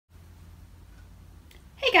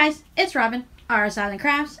Hey guys, it's Robin,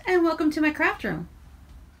 RsIslandCrafts, and welcome to my craft room.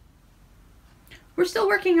 We're still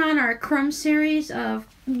working on our Crumb series of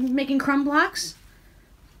making crumb blocks.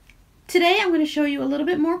 Today I'm going to show you a little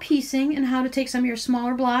bit more piecing and how to take some of your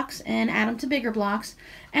smaller blocks and add them to bigger blocks.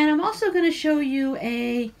 And I'm also going to show you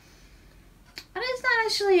it's not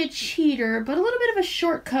actually a cheater, but a little bit of a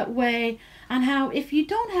shortcut way on how, if you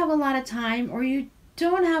don't have a lot of time or you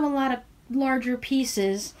don't have a lot of larger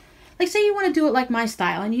pieces, like say you want to do it like my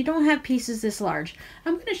style and you don't have pieces this large,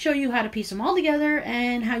 I'm going to show you how to piece them all together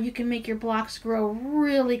and how you can make your blocks grow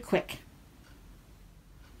really quick.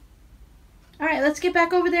 Alright, let's get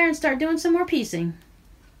back over there and start doing some more piecing.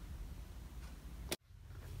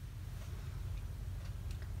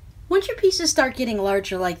 Once your pieces start getting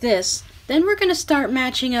larger like this, then we're going to start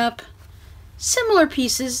matching up similar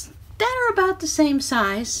pieces that are about the same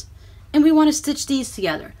size, and we want to stitch these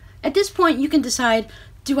together. At this point you can decide,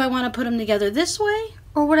 do I want to put them together this way,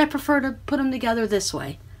 or would I prefer to put them together this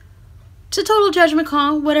way? It's a total judgment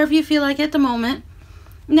call, whatever you feel like at the moment.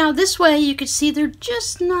 Now this way you can see they're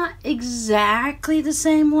just not exactly the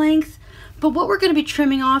same length, but what we're going to be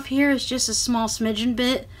trimming off here is just a small smidgen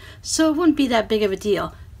bit, so it wouldn't be that big of a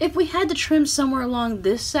deal. If we had to trim somewhere along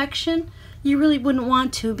this section, you really wouldn't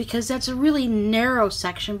want to, because that's a really narrow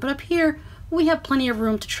section, but up here we have plenty of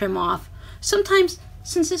room to trim off. Sometimes,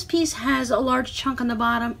 since this piece has a large chunk on the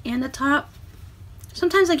bottom and the top,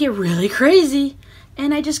 sometimes I get really crazy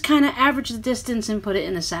and I just kind of average the distance and put it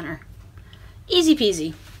in the center. Easy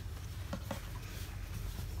peasy.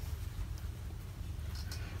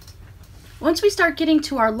 Once we start getting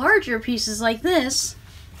to our larger pieces like this,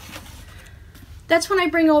 that's when I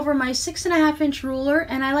bring over my 6.5-inch ruler,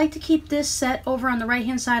 and I like to keep this set over on the right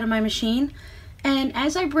hand side of my machine. And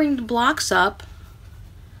as I bring the blocks up,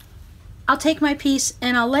 I'll take my piece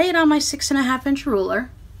and I'll lay it on my 6.5-inch ruler.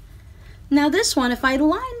 Now this one, if I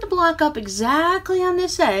line the block up exactly on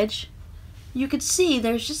this edge, you could see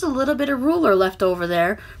there's just a little bit of ruler left over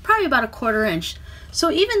there, probably about 1/4 inch. So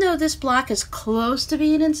even though this block is close to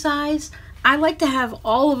being in size, I like to have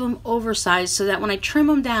all of them oversized so that when I trim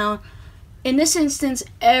them down, in this instance,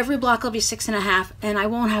 every block will be 6.5 and I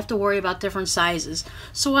won't have to worry about different sizes.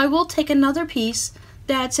 So I will take another piece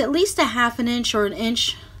that's at least 1/2 inch or 1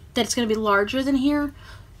 inch that's going to be larger than here,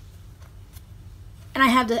 and I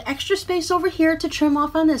have the extra space over here to trim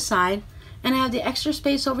off on this side, and I have the extra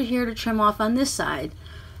space over here to trim off on this side.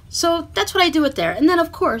 So that's what I do it there. And then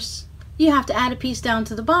of course you have to add a piece down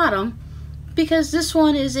to the bottom, because this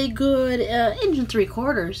one is a good 1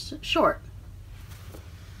 3/4 short.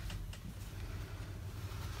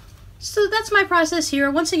 So that's my process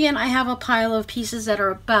here. Once again, I have a pile of pieces that are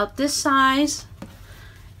about this size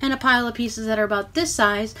and a pile of pieces that are about this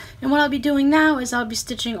size, and what I'll be doing now is I'll be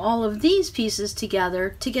stitching all of these pieces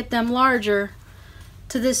together to get them larger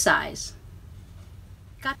to this size.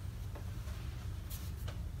 Like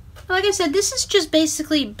I said, this is just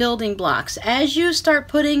basically building blocks. As you start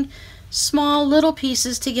putting small little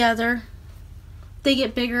pieces together, they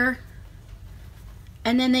get bigger,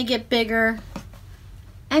 and then they get bigger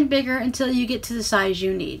and bigger until you get to the size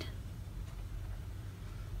you need.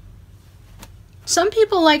 Some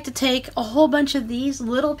people like to take a whole bunch of these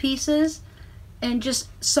little pieces and just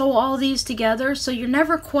sew all these together, so you're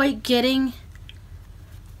never quite getting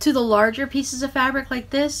to the larger pieces of fabric like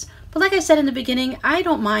this. But like I said in the beginning, I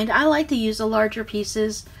don't mind. I like to use the larger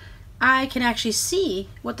pieces. I can actually see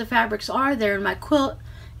what the fabrics are there in my quilt,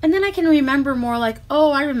 and then I can remember more, like,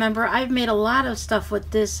 oh, I remember I've made a lot of stuff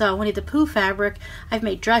with this Winnie the Pooh fabric. I've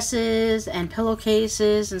made dresses and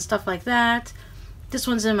pillowcases and stuff like that. This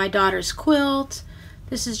one's in my daughter's quilt.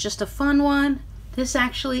 This is just a fun one. This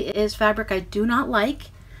actually is fabric I do not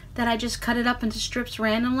like, that I just cut it up into strips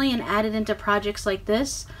randomly and add it into projects like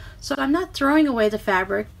this. So I'm not throwing away the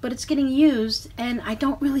fabric, but it's getting used and I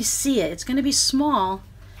don't really see it. It's going to be small.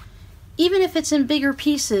 Even if it's in bigger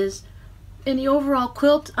pieces, in the overall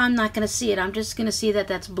quilt, I'm not going to see it. I'm just going to see that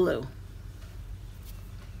that's blue.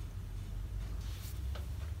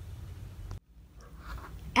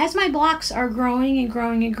 As my blocks are growing and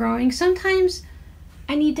growing and growing, sometimes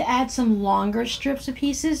I need to add some longer strips of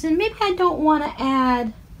pieces, and maybe I don't want to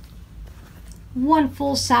add one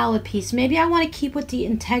full solid piece. Maybe I want to keep with the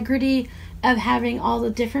integrity of having all the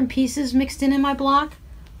different pieces mixed in my block.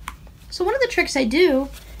 So one of the tricks I do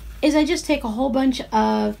is I just take a whole bunch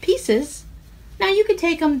of pieces. Now you could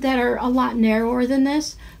take them that are a lot narrower than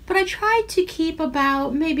this, but I try to keep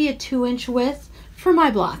about maybe a 2-inch width for my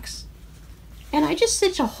blocks. And I just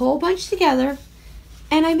stitch a whole bunch together,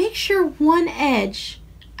 and I make sure one edge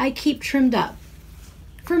I keep trimmed up.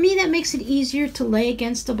 For me, that makes it easier to lay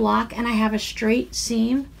against the block and I have a straight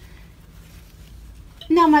seam.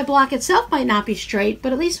 Now my block itself might not be straight,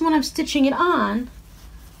 but at least when I'm stitching it on,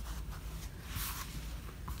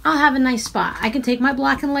 I'll have a nice spot. I can take my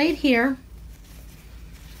block and lay it here,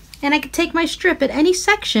 and I can take my strip at any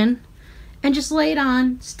section and just lay it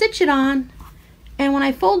on, stitch it on, and when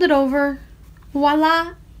I fold it over,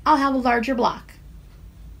 voila, I'll have a larger block.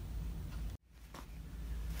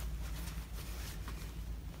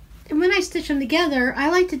 And when I stitch them together, I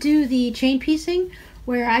like to do the chain piecing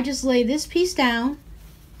where I just lay this piece down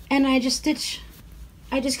and I just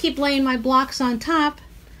keep laying my blocks on top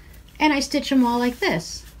and I stitch them all like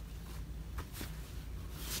this.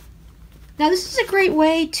 Now this is a great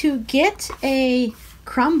way to get a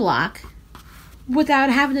crumb block without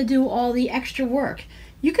having to do all the extra work.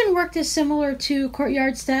 You can work this similar to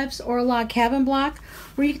courtyard steps or a log cabin block,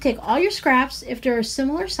 where you can take all your scraps if they're a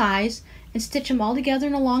similar size and stitch them all together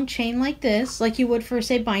in a long chain like this, like you would for,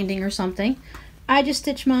 say, binding or something. I just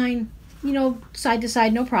stitch mine, you know, side to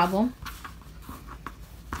side, no problem.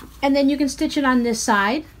 And then you can stitch it on this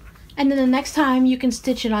side, and then the next time you can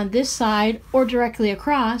stitch it on this side or directly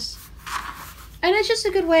across. And it's just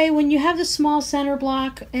a good way when you have the small center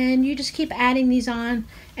block and you just keep adding these on,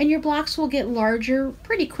 and your blocks will get larger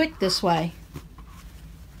pretty quick this way.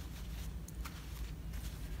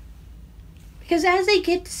 Because as they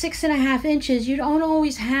get to 6.5 inches, you don't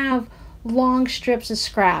always have long strips of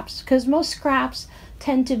scraps, because most scraps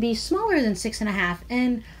tend to be smaller than 6.5,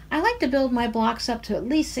 and I like to build my blocks up to at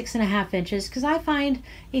least 6.5 inches because I find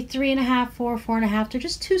a 3.5, 4, 4.5, they're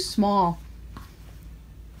just too small.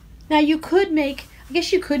 Now you could make, I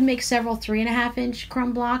guess you could make several 3.5 inch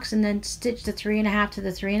crumb blocks and then stitch the 3.5 to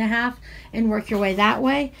the 3.5 and work your way that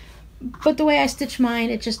way. But the way I stitch mine,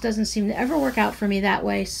 it just doesn't seem to ever work out for me that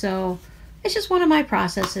way, so it's just one of my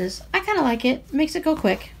processes. I kind of like it. It makes it go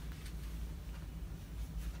quick.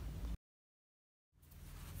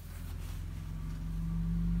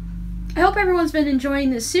 I hope everyone's been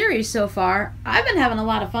enjoying this series so far. I've been having a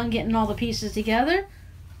lot of fun getting all the pieces together,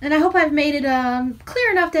 and I hope I've made it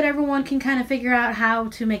clear enough that everyone can kind of figure out how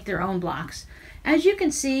to make their own blocks. As you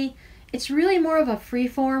can see, it's really more of a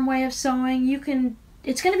free-form way of sewing.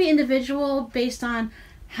 It's going to be individual based on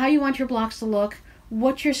how you want your blocks to look,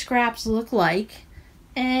 what your scraps look like,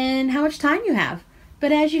 and how much time you have.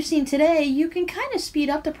 But as you've seen today, you can kind of speed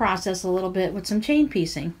up the process a little bit with some chain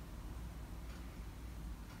piecing.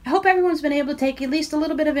 I hope everyone's been able to take at least a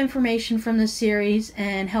little bit of information from this series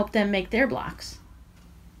and help them make their blocks.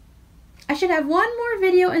 I should have one more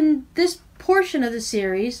video in this portion of the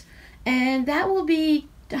series, and that will be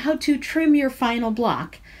how to trim your final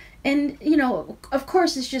block. And, you know, of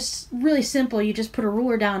course it's just really simple. You just put a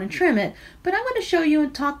ruler down and trim it. But I'm going to show you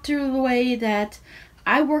and talk through the way that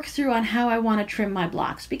I work through on how I want to trim my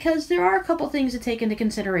blocks, because there are a couple things to take into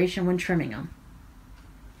consideration when trimming them.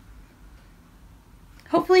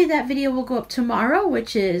 Hopefully that video will go up tomorrow,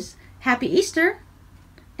 which is Happy Easter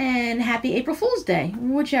and Happy April Fool's Day,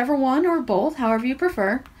 whichever one or both, however you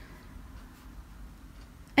prefer.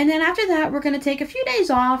 And then after that, we're going to take a few days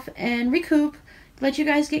off and recoup, let you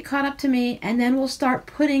guys get caught up to me, and then we'll start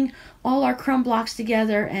putting all our crumb blocks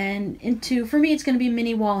together and into, for me, it's going to be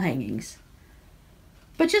mini wall hangings.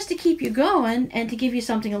 But just to keep you going and to give you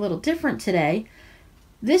something a little different today,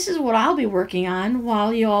 this is what I'll be working on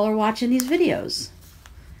while you all are watching these videos.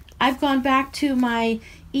 I've gone back to my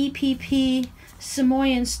EPP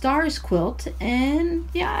Samoan Stars quilt, and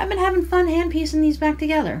yeah, I've been having fun hand piecing these back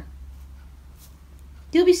together.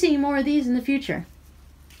 You'll be seeing more of these in the future.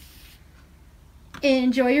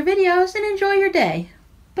 Enjoy your videos and enjoy your day.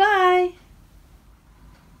 Bye!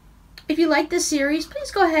 If you like this series,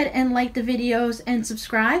 please go ahead and like the videos and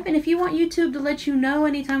subscribe. And if you want YouTube to let you know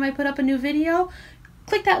anytime I put up a new video,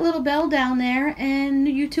 click that little bell down there and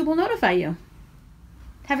YouTube will notify you.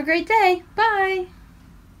 Have a great day. Bye!